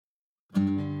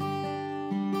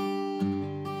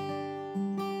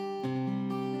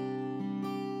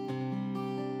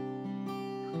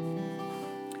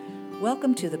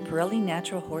Welcome to the Pirelli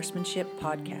Natural Horsemanship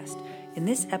Podcast. In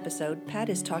this episode, Pat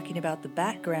is talking about the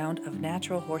background of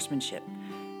natural horsemanship.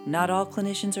 Not all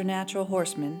clinicians are natural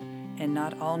horsemen, and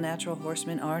not all natural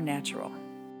horsemen are natural.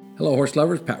 Hello, horse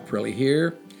lovers. Pat Pirelli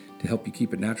here to help you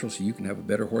keep it natural so you can have a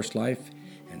better horse life,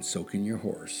 and so can your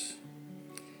horse.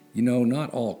 You know,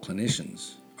 not all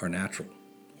clinicians are natural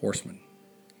horsemen,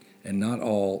 and not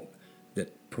all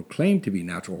that proclaim to be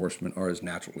natural horsemen are as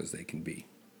natural as they can be.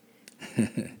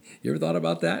 You ever thought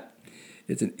about that?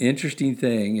 It's an interesting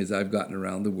thing as I've gotten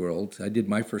around the world. I did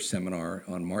my first seminar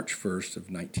on March 1st of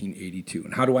 1982.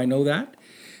 And how do I know that?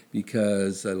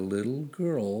 Because a little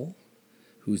girl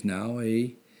who's now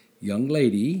a young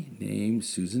lady named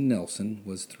Susan Nelson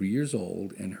was 3 years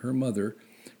old, and her mother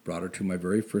brought her to my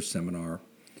very first seminar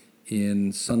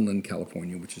in Sunland,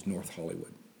 California, which is North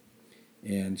Hollywood.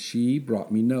 And she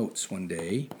brought me notes one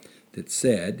day that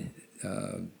said,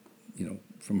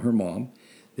 from her mom,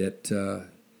 that,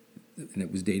 and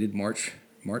it was dated March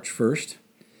 1st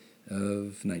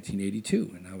of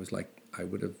 1982. And I was like, I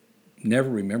would have never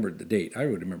remembered the date. I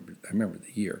remember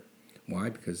the year. Why?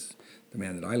 Because the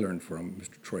man that I learned from,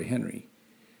 Mr. Troy Henry,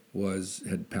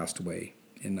 had passed away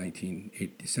in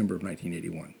December of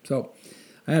 1981. So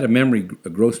I had a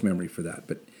gross memory for that.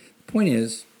 But the point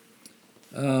is,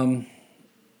 I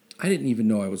didn't even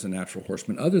know I was a natural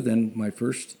horseman, other than my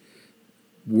first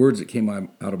words that came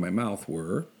out of my mouth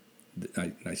were,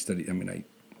 I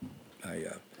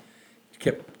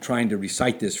kept trying to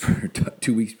recite this for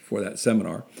 2 weeks before that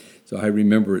seminar, so I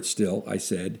remember it still. I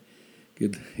said,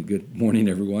 good morning,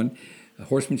 everyone.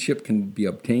 Horsemanship can be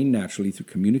obtained naturally through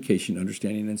communication,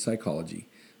 understanding, and psychology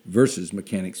versus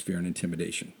mechanics, fear, and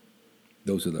intimidation.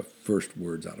 Those are the first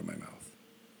words out of my mouth.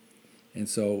 And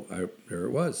so there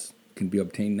it was. Can be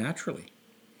obtained naturally.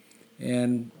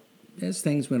 And as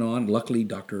things went on, luckily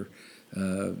Dr.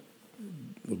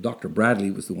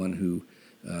 Bradley was the one who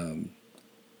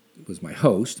was my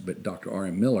host, but Dr.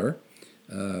 R.M. Miller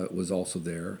was also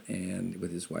there, and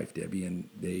with his wife Debbie, and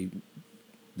they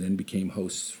then became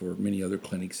hosts for many other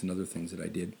clinics and other things that I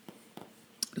did.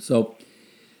 So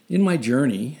in my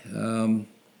journey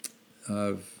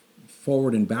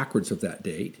forward and backwards of that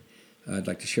date, I'd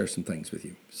like to share some things with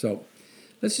you. So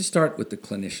let's just start with the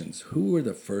clinicians. Who were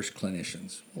the first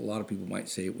clinicians? A lot of people might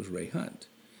say it was Ray Hunt,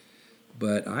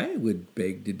 but I would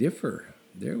beg to differ.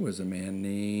 There was a man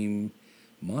named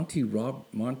Monty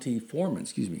Foreman.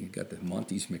 Excuse me, I got the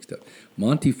Monty's mixed up.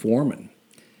 Monty Foreman.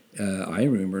 I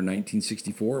remember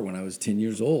 1964 when I was 10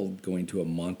 years old going to a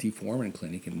Monty Foreman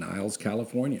clinic in Niles,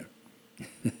 California.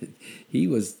 He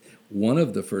was one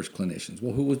of the first clinicians.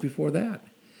 Well, who was before that?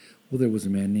 Well, there was a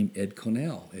man named Ed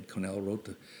Connell. Ed Connell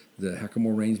wrote the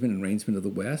Hackamore Reinsman and Reinsman of the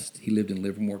West. He lived in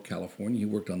Livermore, California. He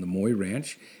worked on the Moy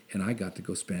Ranch, and I got to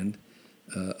go spend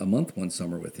a month one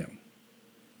summer with him.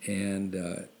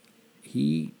 And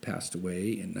he passed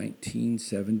away in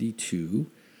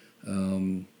 1972,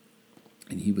 and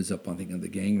he was up, I think, on the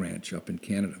Gang Ranch up in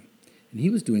Canada. And he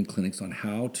was doing clinics on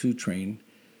how to train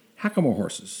Hackamore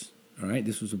horses. All right,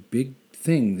 this was a big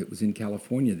thing that was in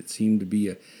California that seemed to be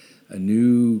a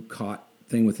new caught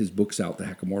thing with his books out, the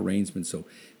Hackamore Reinsman. So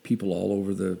people all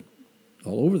over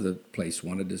the place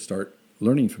wanted to start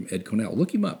learning from Ed Connell.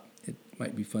 Look him up. It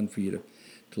might be fun for you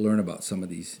to learn about some of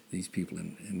these people.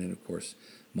 And then, of course,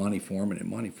 Monty Foreman. And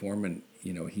Monty Foreman,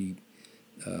 he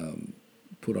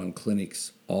put on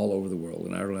clinics all over the world.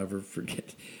 And I'll never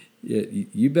forget.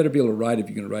 You better be able to ride if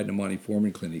you're going to ride in a Monty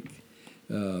Foreman clinic.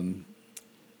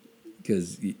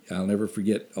 Because I'll never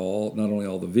forget not only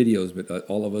all the videos, but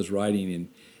all of us riding in,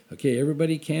 okay,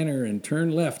 everybody canter and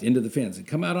turn left into the fence and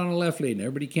come out on a left lane.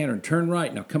 Everybody canter and turn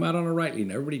right. Now come out on a right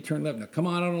lane. Everybody turn left. Now come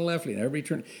out on a left lane. Everybody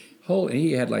turn. And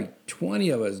he had like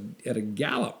 20 of us at a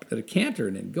gallop, at a canter,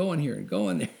 and then going here and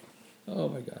going there. Oh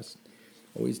my gosh.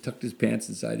 Always tucked his pants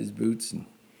inside his boots,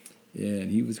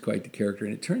 and he was quite the character.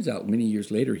 And it turns out many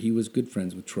years later, he was good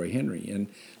friends with Troy Henry. And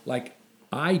like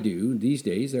I do these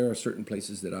days, there are certain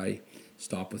places that I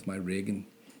stop with my rig and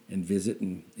visit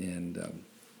and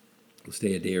we'll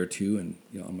stay a day or two, and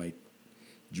on my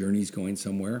journeys going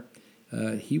somewhere,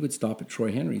 he would stop at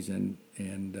Troy Henry's and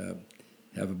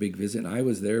have a big visit. And I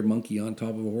was there, monkey on top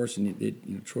of a horse,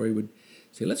 and Troy would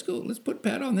say, let's put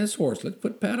Pat on this horse, let's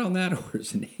put Pat on that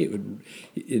horse. And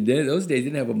in those days, they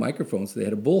didn't have a microphone, so they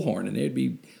had a bullhorn, and they'd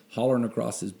be hollering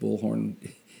across this bullhorn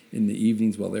in the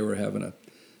evenings while they were having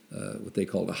what they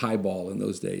called a highball in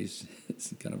those days.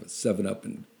 It's kind of a 7-Up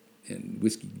and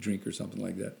whiskey drink or something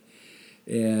like that.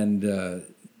 And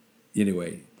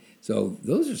anyway, so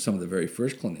those are some of the very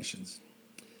first clinicians.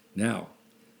 Now,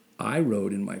 I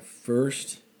rode in my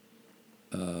first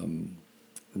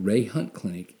Ray Hunt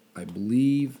clinic I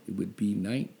believe it would be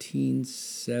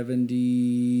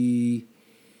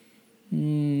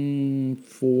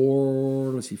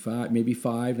 1974, let's see, maybe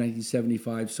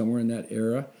 1975, somewhere in that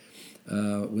era.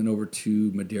 Went over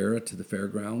to Madera to the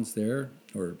fairgrounds there,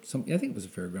 or something. I think it was a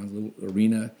fairgrounds, a little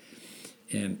arena,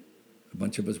 and a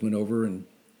bunch of us went over and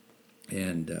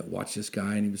watched this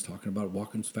guy, and he was talking about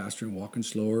walking faster and walking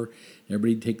slower.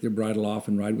 Everybody'd take their bridle off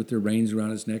and ride with their reins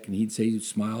around his neck, and he'd say,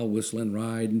 smile, whistle, and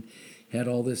ride, and had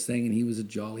all this thing, and he was a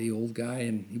jolly old guy,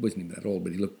 and he wasn't even that old,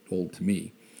 but he looked old to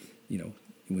me. You know,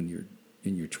 when you're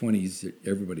in your 20s,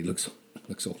 everybody looks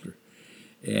older.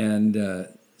 And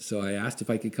so I asked if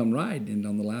I could come ride, and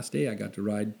on the last day I got to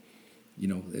ride,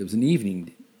 it was an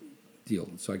evening deal,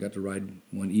 so I got to ride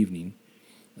one evening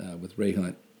with Ray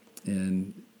Hunt,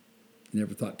 and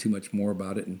never thought too much more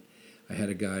about it. And I had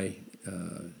a guy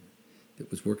that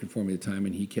was working for me at the time,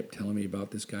 and he kept telling me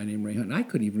about this guy named Ray Hunt. And I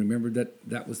couldn't even remember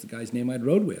that was the guy's name I'd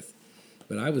rode with.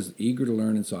 But I was eager to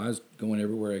learn, and so I was going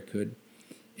everywhere I could.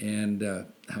 And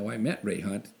how I met Ray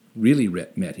Hunt, really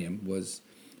met him, was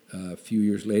a few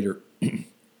years later. I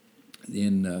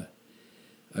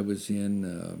was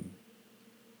in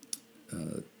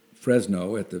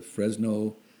Fresno at the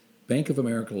Fresno Bank of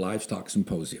America Livestock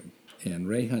Symposium. And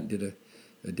Ray Hunt did a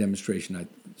demonstration, I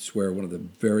swear one of the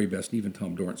very best. Even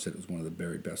Tom Dorrance said it was one of the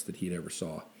very best that he'd ever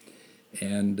saw.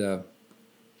 And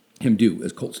him do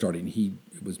as colt starting,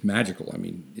 it was magical. I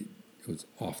mean, it was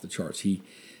off the charts. He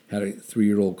had a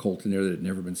 3-year-old colt in there that had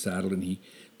never been saddled, and he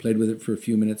played with it for a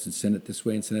few minutes and sent it this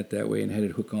way and sent it that way and had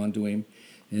it hook onto him,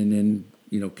 and then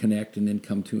connect and then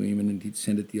come to him, and then he'd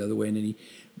send it the other way, and then he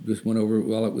just went over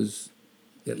while it was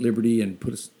at liberty and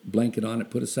put a blanket on it,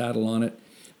 put a saddle on it,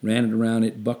 ran it around,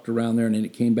 it bucked around there, and then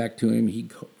it came back to him. He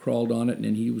crawled on it, and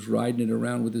then he was riding it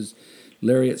around with his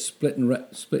lariat split in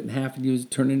half, and he was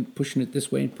pushing it this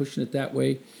way and pushing it that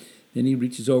way. Then he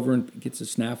reaches over and gets a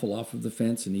snaffle off of the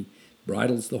fence, and he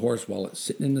bridles the horse while it's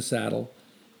sitting in the saddle,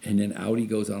 and then out he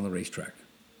goes on the racetrack.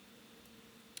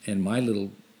 And my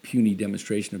little puny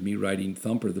demonstration of me riding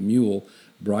Thumper, the mule,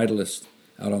 bridleless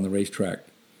out on the racetrack,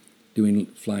 doing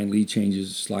flying lead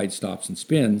changes, slide stops, and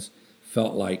spins,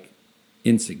 felt like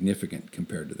insignificant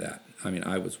compared to that. I mean,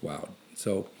 I was wowed.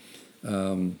 So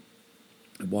I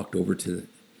walked over to the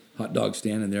hot dog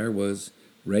stand, and there was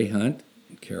Ray Hunt,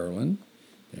 Carolyn,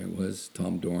 there was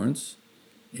Tom Dorrance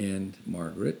and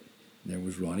Margaret, and there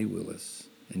was Ronnie Willis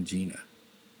and Gina.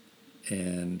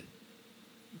 And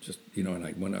just, and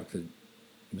I went up to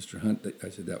Mr. Hunt. I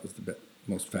said that was the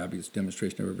most fabulous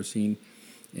demonstration I've ever seen.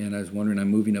 And I was wondering, I'm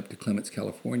moving up to Clements,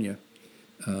 California.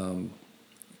 Would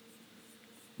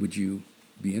you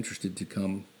be interested to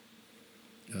come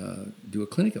do a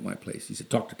clinic at my place? He said,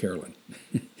 talk to Carolyn.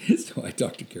 So I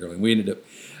talked to Carolyn. We ended up,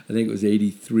 I think it was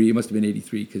 83. It must have been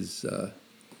 83 because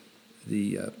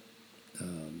maybe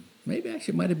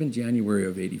actually it might have been January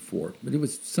of 84. But it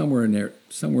was somewhere in there.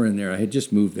 I had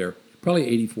just moved there. Probably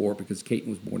 84 because Caton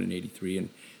was born in 83, and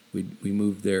we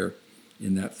moved there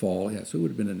in that fall. Yeah, so it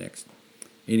would have been the next.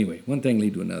 Anyway, one thing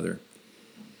led to another.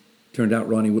 Turned out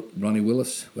Ronnie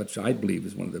Willis, which I believe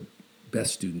is one of the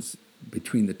best students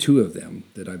between the two of them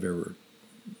that I've ever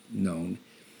known,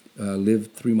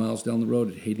 lived 3 miles down the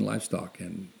road at Hayden Livestock,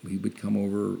 and he would come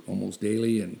over almost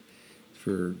daily, and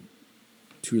for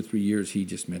 2 or 3 years he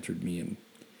just mentored me and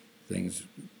things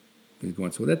was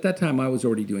going. So at that time I was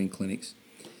already doing clinics.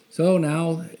 So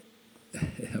now I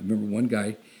remember one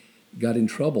guy got in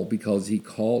trouble because he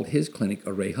called his clinic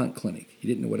a Ray Hunt clinic. He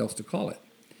didn't know what else to call it.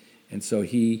 And so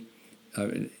he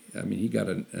got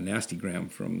a nasty gram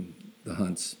from the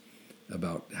Hunts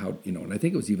about how, and I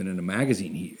think it was even in a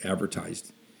magazine he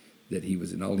advertised that he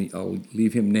was, and I'll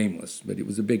leave him nameless, but it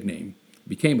was a big name,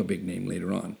 became a big name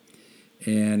later on.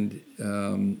 And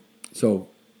so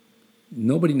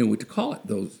nobody knew what to call it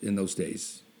in those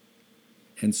days.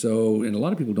 And so, and a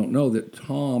lot of people don't know that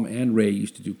Tom and Ray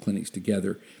used to do clinics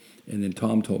together. And then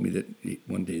Tom told me that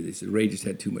one day they said Ray just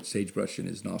had too much sagebrush in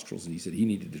his nostrils, and he said he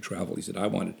needed to travel. He said, I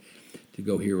wanted to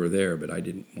go here or there, but I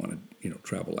didn't want to,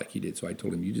 travel like he did. So I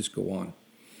told him, you just go on.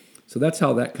 So that's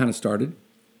how that kind of started.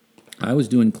 I was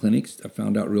doing clinics. I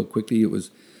found out real quickly it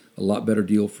was a lot better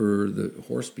deal for the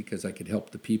horse because I could help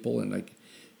the people, and I could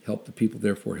help the people,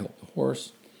 therefore help the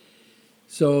horse.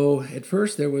 So at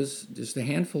first there was just a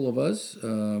handful of us,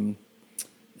 and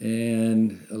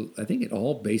I think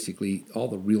all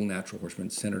the real natural horsemen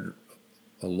centered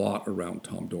a lot around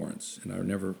Tom Dorrance. And I'll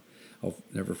never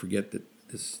forget that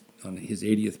on his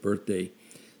 80th birthday,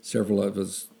 several of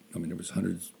us, there was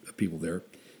hundreds of people there,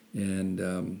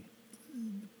 and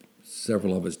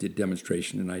several of us did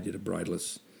demonstration, and I did a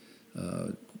bridleless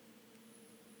and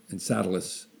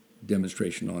saddleless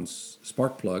demonstration on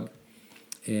spark plug,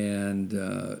 and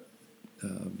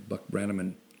Buck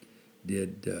Brannaman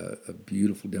did a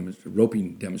beautiful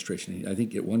roping demonstration. I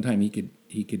think at one time he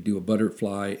could do a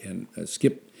butterfly and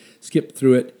skip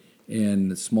through it,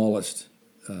 and the smallest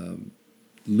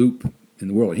loop in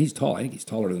the world. And he's tall. I think he's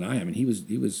taller than I am. And he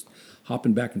was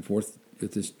hopping back and forth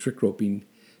with this trick roping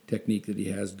technique that he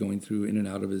has going through in and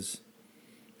out of his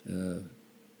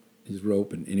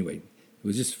rope. And anyway, it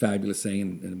was just a fabulous thing.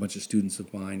 And a bunch of students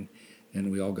of mine, and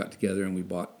we all got together and we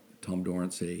bought Tom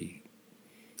Dorrance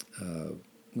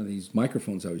one of these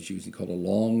microphones I was using called a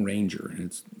Long Ranger,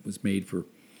 and it was made for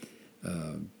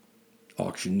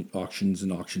auctions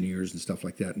and auctioneers and stuff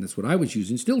like that. And that's what I was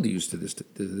using, still use to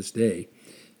this day.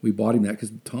 We bought him that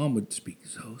because Tom would speak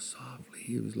so softly.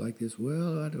 He was like this,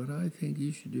 well, what I think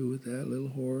you should do with that little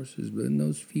horse is when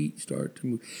those feet start to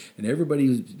move. And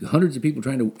everybody, hundreds of people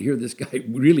trying to hear this guy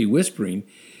really whispering.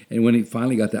 And when he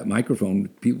finally got that microphone,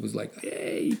 people was like,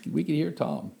 hey, we can hear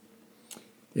Tom.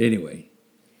 Anyway,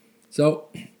 so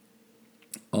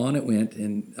on it went,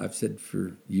 and I've said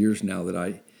for years now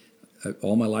that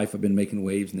all my life I've been making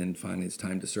waves, and then finally it's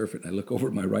time to surf it. And I look over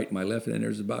at my right and my left, and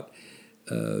there's about,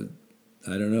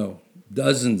 I don't know,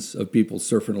 dozens of people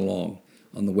surfing along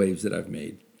on the waves that I've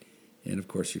made. And of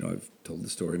course, I've told the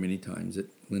story many times that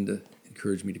Linda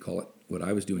encouraged me to call it what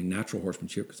I was doing, natural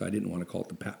horsemanship, because I didn't want to call it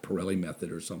the Pat Pirelli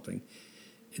method or something.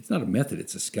 It's not a method,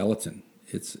 it's a skeleton.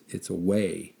 It's a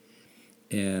way.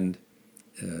 And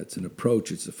it's an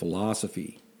approach, it's a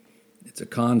philosophy, it's a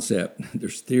concept.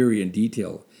 There's theory and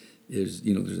detail. There's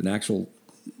an actual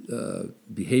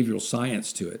behavioral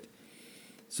science to it.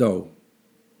 So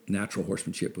natural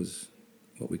horsemanship was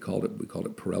what we called it. We called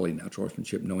it Pirelli natural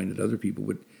horsemanship, knowing that other people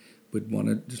would want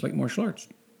to, just like martial arts,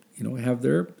 have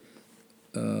their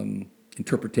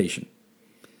interpretation.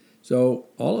 So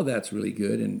all of that's really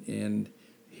good. And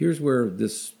here's where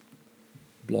this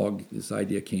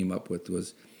idea came up with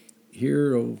was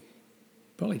here,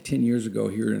 probably 10 years ago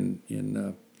here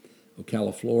in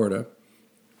Ocala, Florida.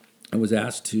 I was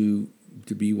asked to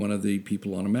be one of the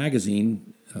people on a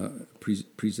magazine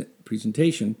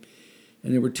presentation,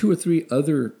 and there were 2 or 3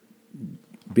 other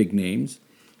big names,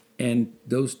 and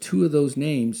those 2 of those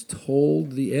names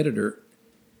told the editor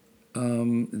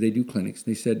they do clinics.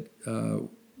 They said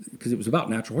because it was about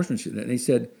natural horsemanship, and they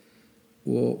said,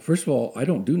 "Well, first of all, I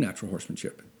don't do natural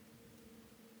horsemanship."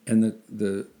 And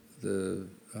the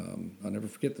I'll never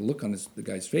forget the look on the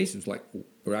guy's face. It was like,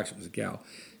 or actually it was a gal.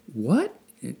 What?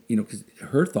 Because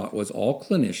her thought was all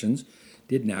clinicians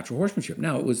did natural horsemanship.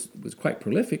 Now, it was quite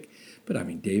prolific, but I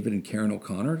mean, David and Karen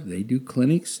O'Connor, they do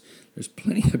clinics. There's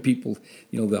plenty of people,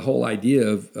 the whole idea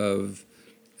of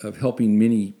helping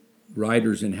many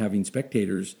riders and having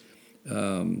spectators.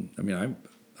 I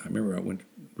remember I went to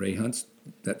Ray Hunt's,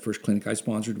 that first clinic I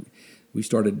sponsored. I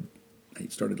started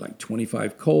like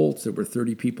 25 colts. There were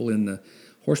 30 people in the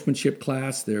horsemanship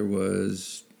class. There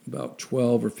was about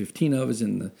 12 or 15 of us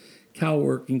in the cow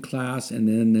working class, and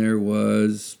then there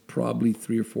was probably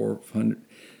 300 or 400.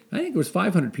 I think it was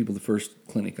 500 people the first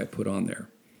clinic I put on there,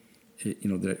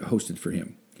 that I hosted for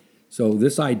him. So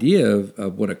this idea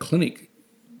of what a clinic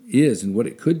is and what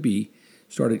it could be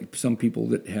started. Some people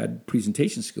that had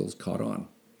presentation skills caught on.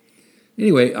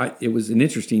 Anyway, it was an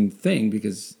interesting thing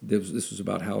because this was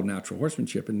about how natural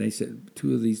horsemanship, and they said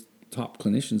 2 of these top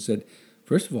clinicians said,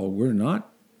 first of all,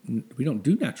 we don't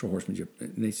do natural horsemanship.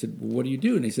 And they said, well, what do you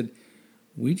do? And they said,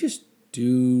 we just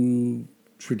do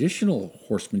traditional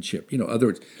horsemanship. In other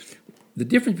words, the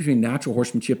difference between natural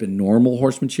horsemanship and normal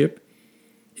horsemanship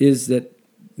is that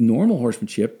normal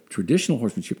horsemanship, traditional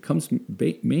horsemanship, comes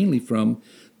mainly from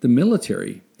the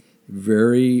military.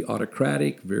 Very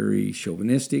autocratic, very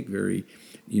chauvinistic, very,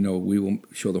 we will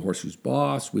show the horse who's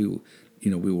boss. We will,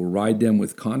 we will ride them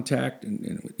with contact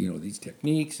and these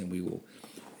techniques, and we will,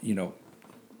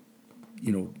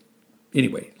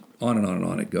 anyway, on and on and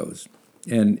on it goes.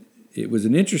 And it was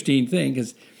an interesting thing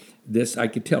because this, I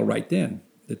could tell right then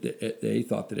that they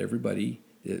thought that everybody,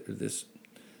 this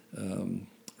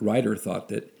writer thought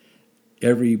that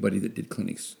everybody that did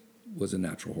clinics was a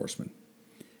natural horseman.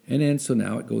 And then, so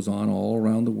now it goes on all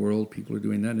around the world. People are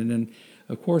doing that. And then,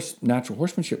 of course, natural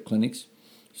horsemanship clinics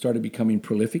started becoming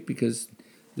prolific because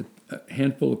a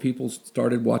handful of people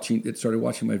started watching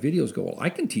my videos go, well, I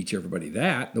can teach everybody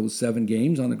those 7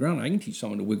 games on the ground. I can teach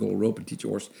someone to wiggle a rope and teach a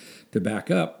horse to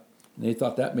back up. And they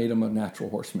thought that made them a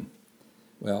natural horseman.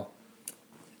 Well,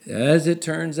 as it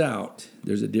turns out,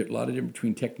 there's a lot of difference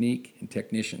between technique and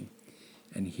technician.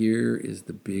 And here is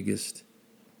the biggest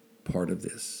part of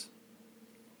this.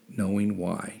 Knowing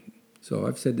why. So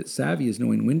I've said that savvy is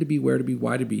knowing when to be, where to be,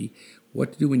 why to be,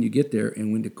 what to do when you get there,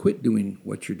 and when to quit doing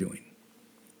what you're doing.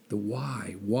 The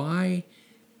why. Why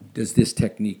does this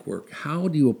technique work? How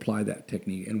do you apply that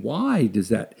technique? And why does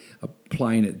that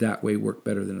applying it that way work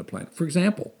better than applying it? For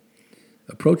example,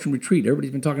 approach and retreat.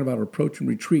 Everybody's been talking about approach and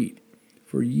retreat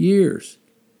for years.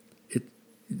 To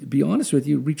be honest with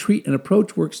you, retreat and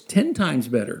approach works 10 times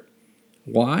better.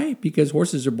 Why? Because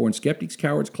horses are born skeptics,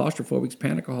 cowards, claustrophobics,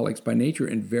 panicaholics by nature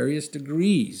in various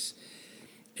degrees.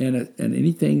 And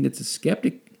anything that's a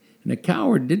skeptic and a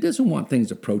coward, it doesn't want things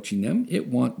approaching them.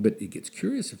 But it gets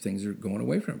curious if things are going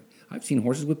away from them. I've seen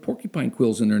horses with porcupine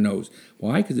quills in their nose.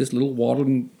 Why? Because this little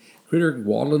waddling critter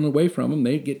waddling away from them,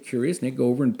 they get curious and they go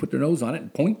over and put their nose on it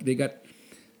and point.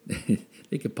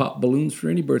 They could pop balloons for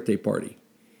any birthday party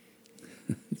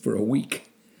for a week.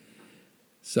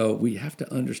 So we have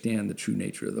to understand the true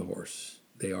nature of the horse.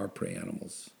 They are prey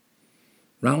animals.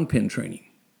 Round pen training.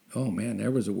 Oh man,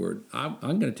 there was a word. I'm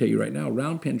going to tell you right now,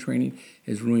 round pen training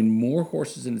has ruined more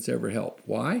horses than it's ever helped.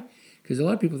 Why? Because a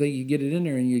lot of people think you get it in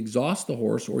there and you exhaust the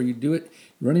horse, or you do it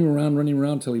running around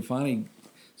until he finally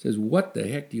says, "What the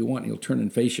heck do you want?" And he'll turn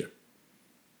and face you.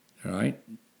 All right?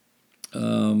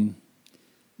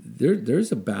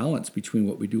 There's a balance between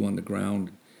what we do on the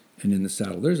ground and in the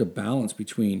saddle. There's a balance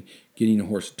between getting a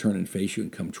horse to turn and face you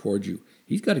and come towards you.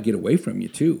 He's got to get away from you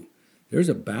too. There's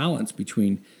a balance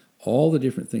between all the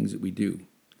different things that we do.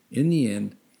 In the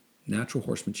end, natural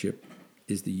horsemanship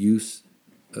is the use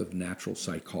of natural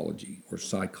psychology, or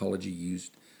psychology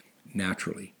used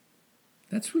naturally.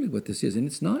 That's really what this is. And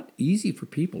it's not easy for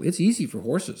people. It's easy for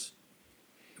horses.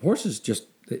 Horses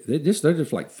they're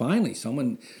just like, finally,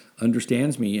 someone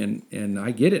understands me and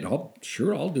I get it. I'll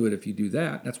do it if you do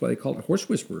that. That's why they call it horse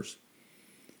whisperers.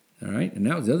 All right. And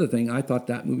that was the other thing. I thought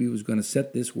that movie was going to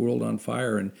set this world on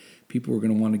fire and people were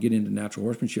going to want to get into natural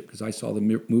horsemanship, because I saw the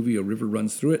movie A River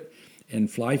Runs Through It,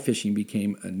 and fly fishing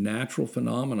became a natural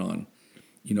phenomenon,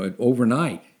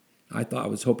 overnight. I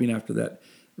was hoping after that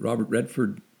Robert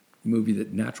Redford movie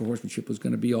that natural horsemanship was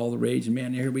going to be all the rage, and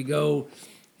man, here we go.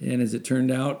 And as it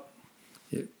turned out,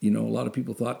 a lot of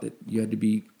people thought that you had to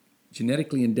be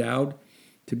genetically endowed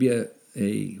to be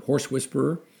a horse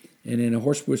whisperer. And then a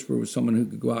horse whisperer was someone who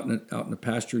could go out in the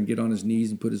pasture and get on his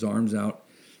knees and put his arms out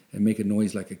and make a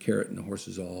noise like a carrot, and the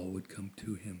horses all would come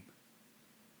to him.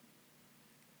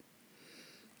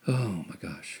 Oh my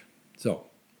gosh. So,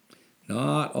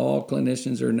 not all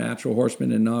clinicians are natural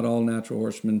horsemen, and not all natural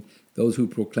horsemen, those who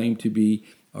proclaim to be,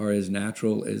 are as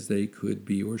natural as they could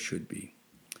be or should be.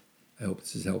 I hope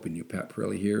this is helping you. Pat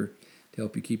Pirelli here to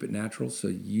help you keep it natural so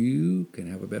you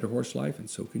can have a better horse life, and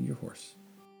so can your horse.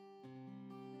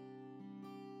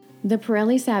 The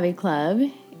Pirelli Savvy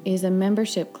Club is a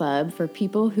membership club for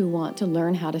people who want to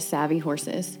learn how to savvy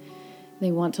horses.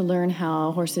 They want to learn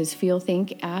how horses feel,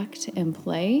 think, act, and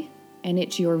play, and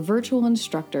it's your virtual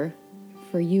instructor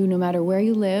for you, no matter where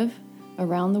you live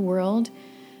around the world,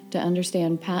 to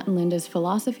understand Pat and Linda's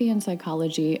philosophy and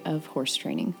psychology of horse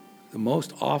training. The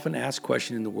most often asked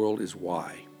question in the world is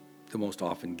why. The most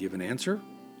often given answer,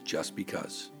 just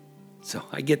because. So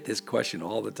I get this question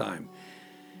all the time.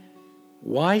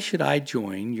 Why should I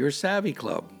join your Savvy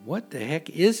Club? What the heck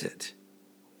is it?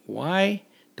 Why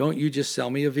don't you just sell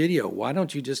me a video? Why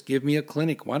don't you just give me a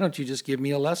clinic? Why don't you just give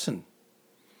me a lesson?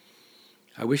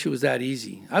 I wish it was that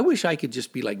easy. I wish I could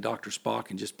just be like Dr. Spock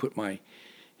and just put my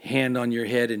hand on your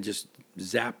head and just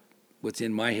zap what's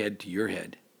in my head to your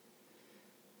head.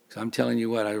 So I'm telling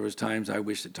you what, there was times I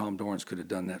wish that Tom Dorrance could have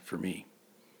done that for me.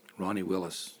 Ronnie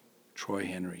Willis, Troy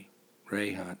Henry,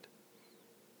 Ray Hunt,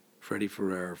 Freddie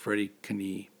Ferrer, Freddie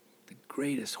Knie, the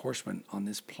greatest horsemen on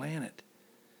this planet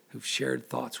who've shared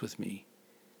thoughts with me,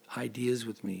 ideas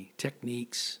with me,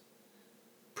 techniques,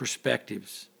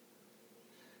 perspectives.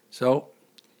 So,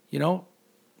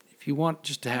 if you want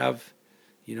just to have,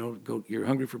 you're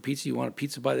hungry for pizza, you want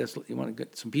to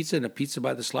get some pizza, and a pizza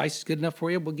by the slice is good enough for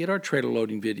you, well, get our trailer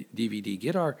loading DVD,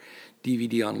 get our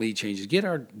DVD on lead changes, get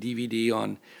our DVD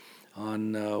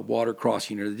on water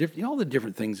crossing, or all the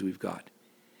different things we've got.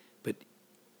 But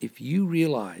if you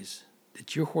realize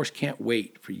that your horse can't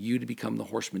wait for you to become the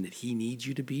horseman that he needs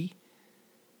you to be,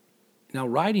 now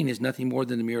riding is nothing more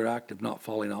than the mere act of not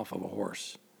falling off of a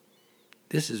horse.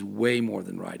 This is way more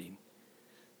than riding.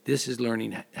 This is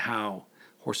learning how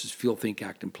horses feel, think,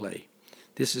 act, and play.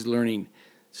 This is learning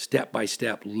step by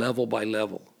step, level by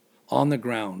level, on the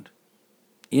ground,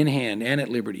 in hand and at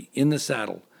liberty, in the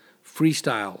saddle,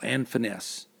 freestyle and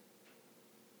finesse.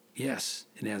 Yes,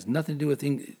 it has nothing to do with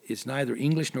it's neither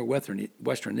English nor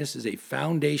Western. This is a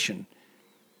foundation.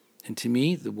 And to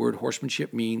me, the word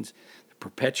horsemanship means the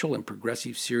perpetual and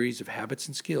progressive series of habits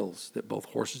and skills that both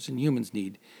horses and humans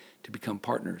need to become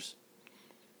partners.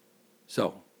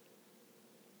 So,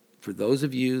 for those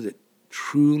of you that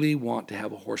truly want to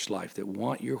have a horse life, that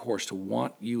want your horse to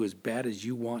want you as bad as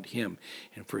you want him,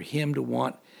 and for him to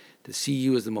want to see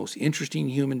you as the most interesting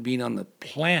human being on the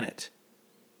planet,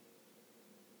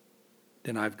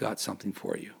 then I've got something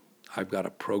for you. I've got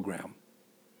a program,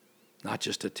 not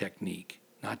just a technique,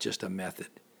 not just a method,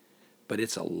 but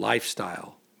it's a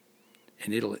lifestyle,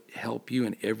 and it'll help you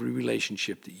in every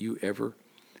relationship that you ever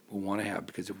will want to have.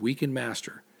 Because if we can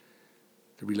master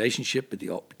the relationship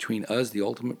between us, the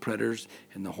ultimate predators,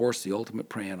 and the horse, the ultimate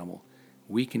prey animal,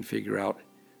 we can figure out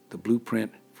the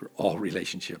blueprint for all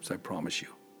relationships, I promise you.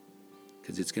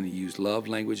 Because it's going to use love,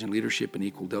 language, and leadership in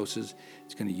equal doses.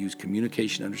 It's going to use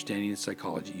communication, understanding, and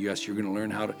psychology. Yes, you're going to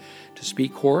learn how to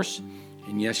speak horse,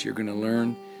 and yes, you're going to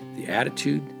learn the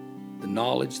attitude, the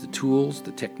knowledge, the tools,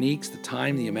 the techniques, the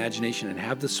time, the imagination, and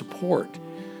have the support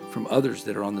from others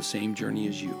that are on the same journey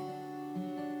as you.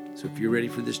 So if you're ready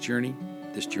for this journey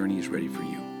is ready for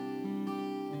you.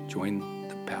 Join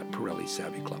the Pat Parelli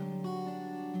Savvy Club.